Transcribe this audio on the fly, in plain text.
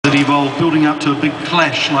it evolve, building up to a big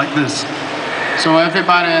clash like this? So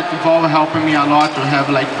everybody at Evolve helping me a lot. We have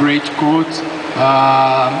like great coach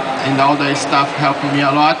and all the stuff helping me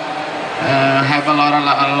a lot. Have a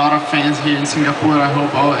lot of fans here in Singapore. I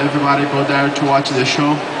hope everybody go there to watch the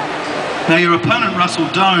show. Now your opponent Russell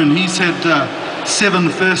Doan, he's had 7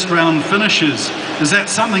 first-round finishes. Is that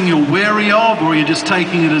something you're wary of, or are you just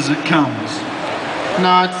taking it as it comes?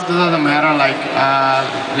 No, it doesn't matter. Like,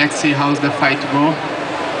 let's see how's the fight go.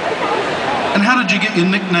 And how did you get your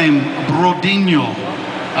nickname Brodinho?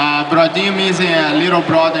 Brodinho means a little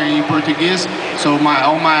brother in Portuguese. So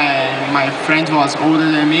all my friends was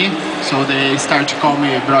older than me, so they start to call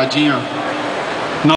me Brodinho.